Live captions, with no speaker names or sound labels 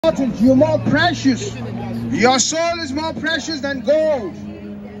important. You're more precious. Your soul is more precious than gold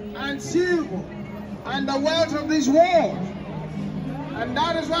and silver and the wealth of this world. And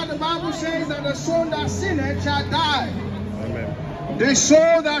that is why the Bible says that the soul that sinneth shall die. Amen. The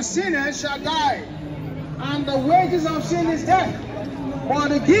soul that sinneth shall die. And the wages of sin is death. For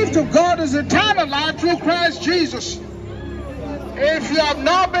the gift of God is eternal life through Christ Jesus. If you have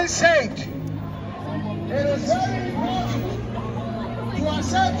not been saved, it is very important to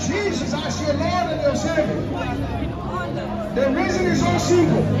accept Jesus as your Lord and your Savior. The reason is so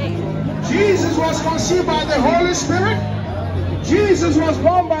simple. Jesus was conceived by the Holy Spirit. Jesus was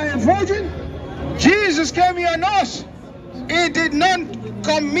born by a virgin. Jesus came here on earth. He did not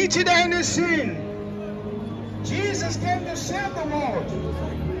commit any sin. Jesus came to save the world.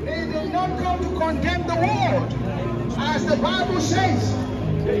 He did not come to condemn the world. As the Bible says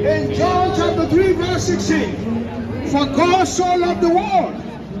in John chapter 3 verse 16, for God so loved the world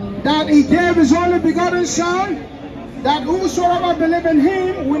that he gave his only begotten Son, that whosoever believe in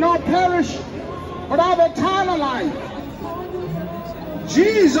him will not perish but have eternal life.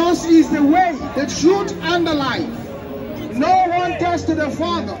 Jesus is the way, the truth, and the life. No one gets to the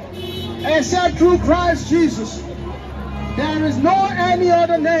Father except through Christ Jesus. There is no any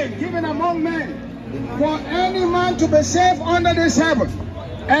other name given among men for any man to be saved under this heaven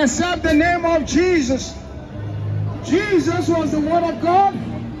except the name of Jesus. Jesus was the Word of God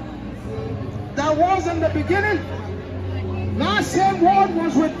that was in the beginning. That same Word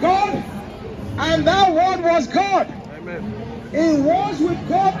was with God, and that Word was God. Amen. It was with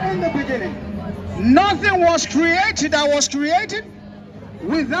God in the beginning. Nothing was created that was created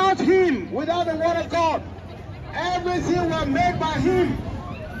without him, without the Word of God. Everything was made by him.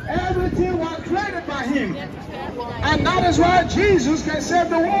 Everything was created by him. And that is why Jesus can save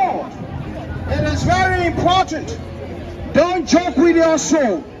the world. It is very important. Don't joke with your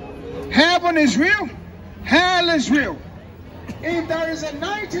soul. Heaven is real. Hell is real. If there is a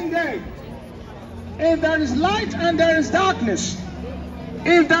night and day, if there is light and there is darkness,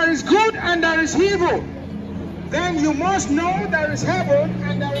 if there is good and there is evil, then you must know there is heaven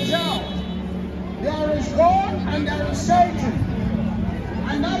and there is hell. There is God and there is Satan.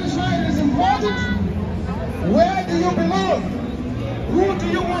 And that is why it is important. Where do you belong? Who do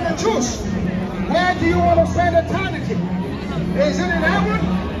you want to choose? Where do you want to spend eternity? Is it in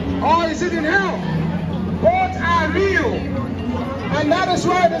heaven or is it in hell? Both are real. And that is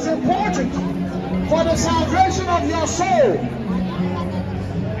why it is important for the salvation of your soul.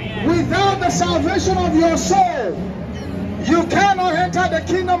 Without the salvation of your soul, you cannot enter the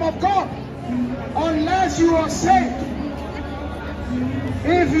kingdom of God unless you are saved.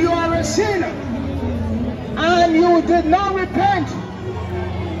 If you are a sinner and you did not repent,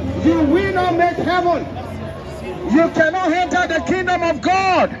 you will not make heaven. You cannot enter the kingdom of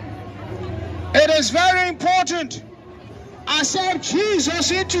God. It is very important. Accept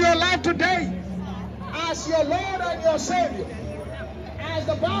Jesus into your life today as your Lord and your Savior. As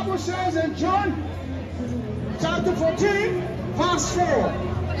the Bible says in John chapter 14 verse 4,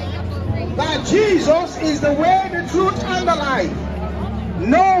 that Jesus is the way, the truth, and the life.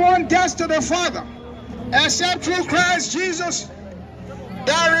 No one gets to the Father except through Christ Jesus.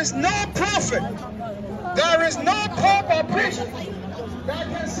 There is no prophet, there is no pope or priest that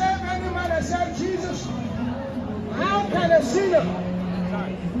can save any man except Jesus. How can a sinner,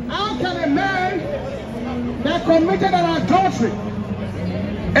 how can a man that committed an adultery,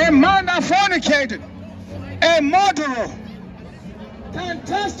 a man that fornicated, a murderer, can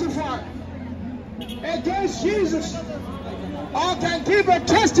testify against Jesus or can give a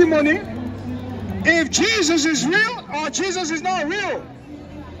testimony if Jesus is real or Jesus is not real?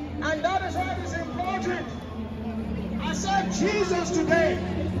 And that is why it is important. Accept Jesus today.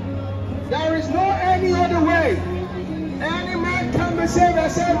 There is no any other way. Any man can be saved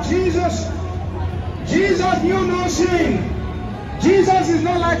except Jesus. Jesus knew no sin. Jesus is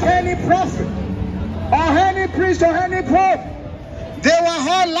not like any prophet or any priest or any pope. They were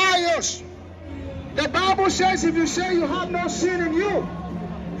all liars. The Bible says if you say you have no sin in you,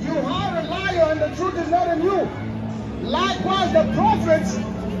 you are a liar and the truth is not in you. Likewise, the prophets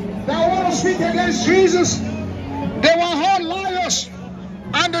that want to speak against Jesus, they were all liars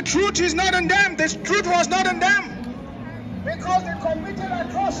and the truth is not in them. The truth was not in them because they committed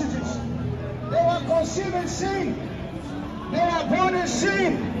atrocities. They were conceived in sin. They were born in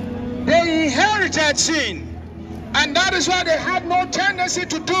sin. They inherited sin. And that is why they had no tendency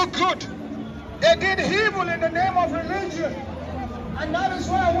to do good. They did evil in the name of religion. And that is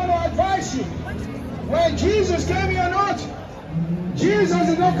why I want to advise you. When Jesus came here on earth, Jesus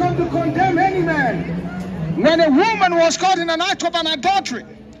did not come to condemn any man. When a woman was caught in an act of an adultery,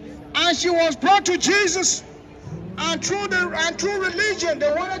 And she was brought to Jesus, and through religion,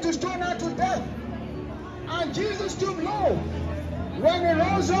 they wanted to stone her to death. And Jesus stooped low. When he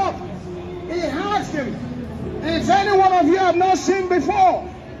rose up, he asked him, if any one of you have not seen before,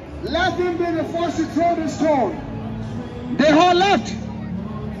 let him be the first to throw the stone. They all left.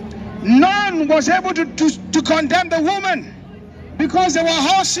 None was able to condemn the woman because they were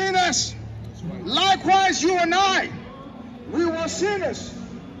all sinners. Likewise, you and I, we were sinners.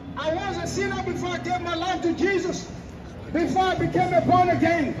 I was a sinner before I gave my life to Jesus. Before I became a born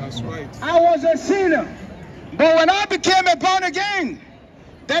again. That's right. I was a sinner. But when I became a born again,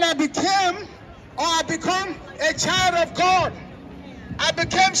 then I become a child of God. I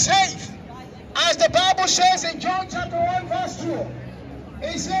became saved. As the Bible says in John chapter 1 verse 2,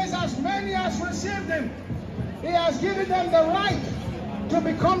 it says, as many as received him, he has given them the right to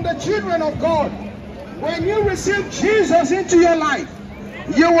become the children of God. When you receive Jesus into your life,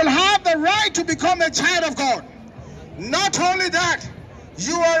 you will have the right to become a child of God. Not only that,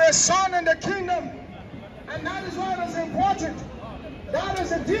 you are a son in the kingdom. And that is what is important. That is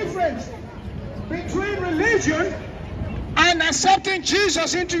the difference between religion and accepting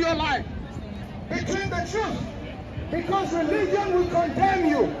Jesus into your life. Between the truth. Because religion will condemn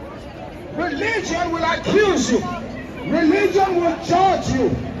you. Religion will accuse you. Religion will judge you.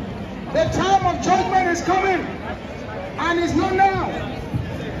 The time of judgment is coming. And it's not now.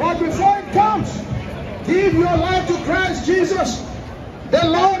 But before it comes, give your life to Christ Jesus. The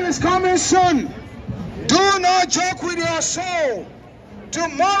Lord is coming soon. Do not joke with your soul.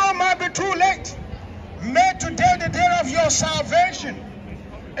 Tomorrow might be too late. Make today the day of your salvation.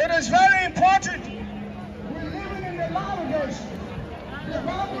 It is very important. We're living in the latter days. The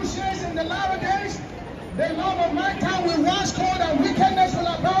Bible says in the latter days, the love of mankind will wax cold and wickedness will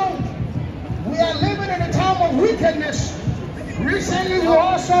abound. We are living in a time of wickedness. Recently, we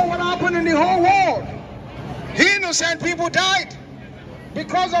all saw what happened in the whole world. Innocent people died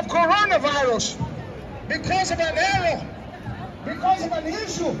because of coronavirus, because of an error, because of an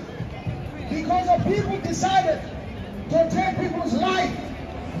issue, because of people decided to take people's life.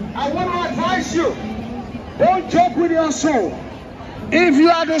 I want to advise you, don't joke with your soul. If you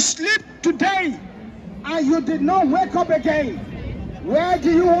are to sleep today and you did not wake up again, where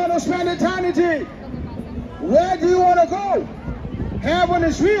do you want to spend eternity? Where do you want to go? Heaven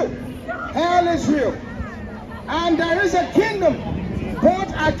is real. Hell is real. And there is a kingdom.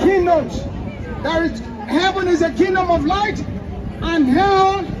 Both are kingdoms. Heaven is a kingdom of light, and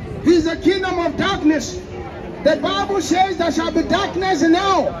hell is a kingdom of darkness. The Bible says there shall be darkness in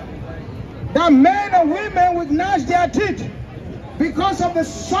hell. That men and women will gnash their teeth because of the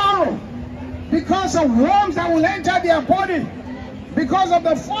sorrow, because of worms that will enter their body, because of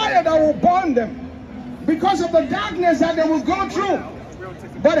the fire that will burn them, because of the darkness that they will go through.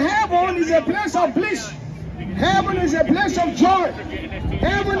 But heaven is a place of bliss. Heaven is a place of joy.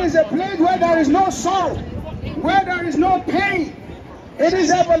 Heaven is a place where there is no sorrow, where there is no pain. It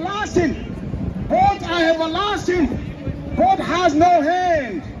is everlasting. Both are everlasting. Both has no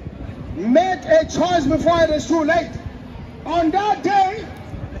hand. Make a choice before it is too late. On that day,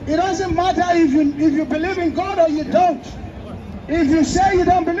 it doesn't matter if you believe in God or you don't. If you say you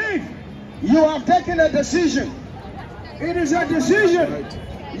don't believe, you have taken a decision. It is a decision.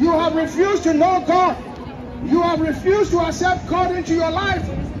 You have refused to know God. You have refused to accept God into your life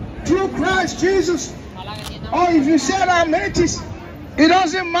through Christ Jesus. Or if you said I'm atheist, it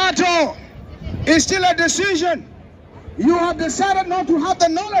doesn't matter. It's still a decision. You have decided not to have the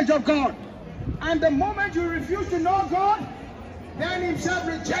knowledge of God. And the moment you refuse to know God, then himself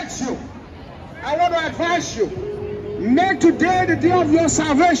rejects you. I want to advise you, make today the day of your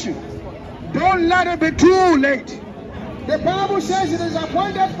salvation. Don't let it be too late. The Bible says it is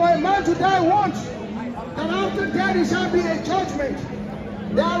appointed for a man to die once, and after death it shall be a judgment.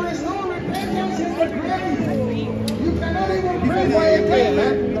 There is no repentance in the grave. You cannot even pray for a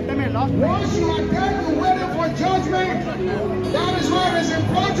day. Once you are dead, you're waiting for judgment. That is why it is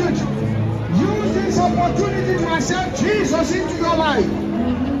important. Use this opportunity to accept Jesus into your life.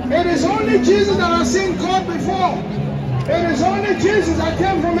 It is only Jesus that has seen God before. It is only Jesus that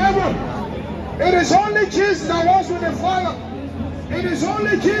came from heaven. It is only Jesus that was with the Father. It is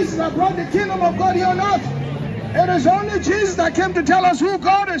only Jesus that brought the kingdom of God here on earth. It is only Jesus that came to tell us who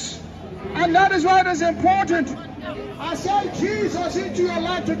God is. And that is why it is important. Accept Jesus into your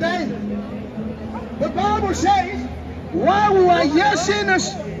life today. The Bible says, while we were yet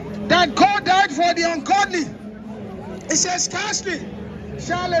sinners, that God died for the ungodly. It says, scarcely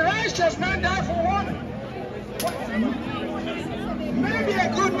shall a righteous man die for one. Maybe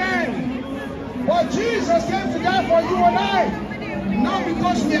a good man. But Jesus came to die for you and I. Not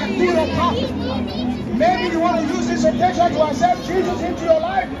because we are good or perfect. Maybe you want to use this occasion to accept Jesus into your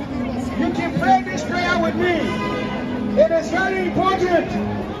life. You can pray this prayer with me. It is very important.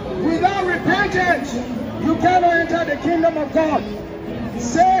 Without repentance, you cannot enter the kingdom of God.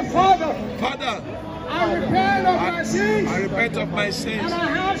 Say, Father, I repent of my sins. I repent of my sins. And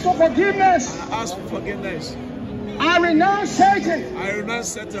I ask for forgiveness. I ask for forgiveness. I renounce Satan. I renounce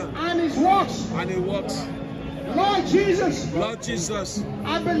Satan And his works. and his works. Lord Jesus. Lord Jesus,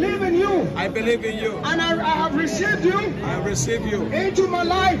 I believe in you. I believe in you. And I have received you I receive you into my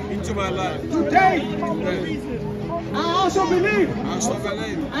life into my life today. today. I also believe. I also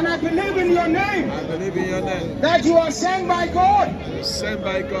believe. And I believe in your name. I believe in your name. That you are sent by God. Sent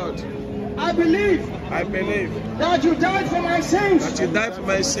by God. I believe I believe that you died for my sins. that you died for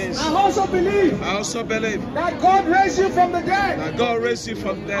my sins. I also believe I also believe that God raised you from the dead. that God raised you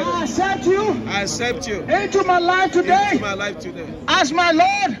from I death. accept you I accept you into my life today into my life today as my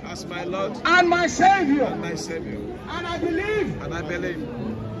Lord as my Lord and my Savior. and my Savior. And I believe And I believe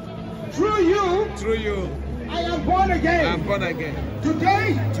through you through you I am born I again. am born again.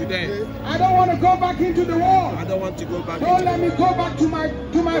 Today Today I don't want to go back into the world. I don't want to go back Don't into let me go back to my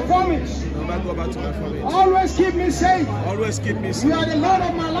vomits. Never go back to my family. Always keep me safe. Always keep me You safe. are the Lord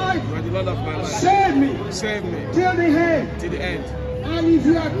of my life. You are the Lord of my life. Save me Save me till the end. to the end. And if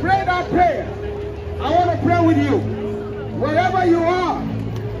you have prayed that prayer, I want to pray with you. Wherever you are,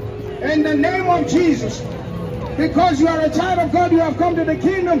 in the name of Jesus, because you are a child of God, you have come to the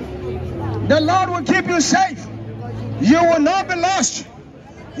kingdom. The Lord will keep you safe. You will not be lost.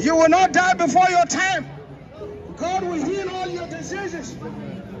 You will not die before your time. God will heal all your diseases.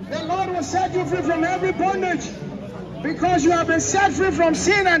 The Lord will set you free from every bondage, because you have been set free from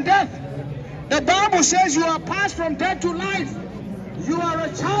sin and death. The Bible says you are passed from death to life. You are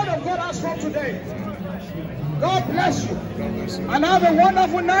a child of God as from today. God bless you. God bless you. And have a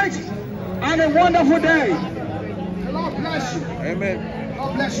wonderful night and a wonderful day. The Lord bless you. Amen.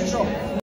 God bless you, sir.